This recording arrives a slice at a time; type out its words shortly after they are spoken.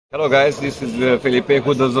Hello guys, this is Felipe,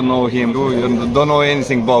 who doesn't know him, who don't know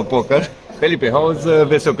anything about poker. Felipe, how's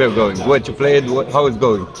WSOP going? What you played, how it's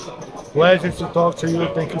going? Pleasure to talk to you.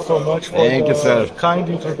 Thank you so much for the kind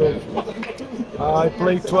introduction. I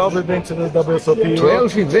played 12 events in the WSOP.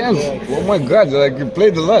 12 events? Yeah. Oh my god, like you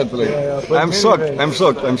played a lot. Like, yeah, I'm shocked, I'm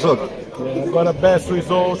shocked. Yeah, I got a best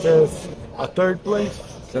result as a third place.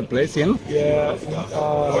 Third place in? Yeah,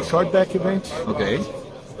 a short deck event. Okay.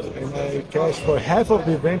 And I cashed for half of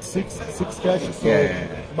the event, six cashes. So yeah.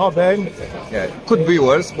 Not bad. Yeah, could be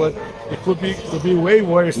worse, but it could be way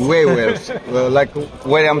worse. Way worse. Well, like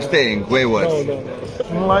where I'm staying, way worse. No.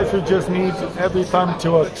 In life, you just need every time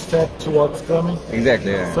to accept what's coming.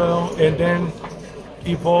 Exactly. Yeah. So and then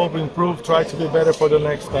evolve, improve, try to be better for the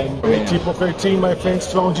next time. Ggpoker team, my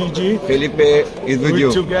friends from GG. Felipe is with you.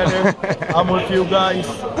 We're together. I'm with you guys.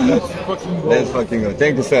 Let's fucking go. Let's fucking go.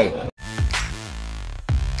 Thank you, sir.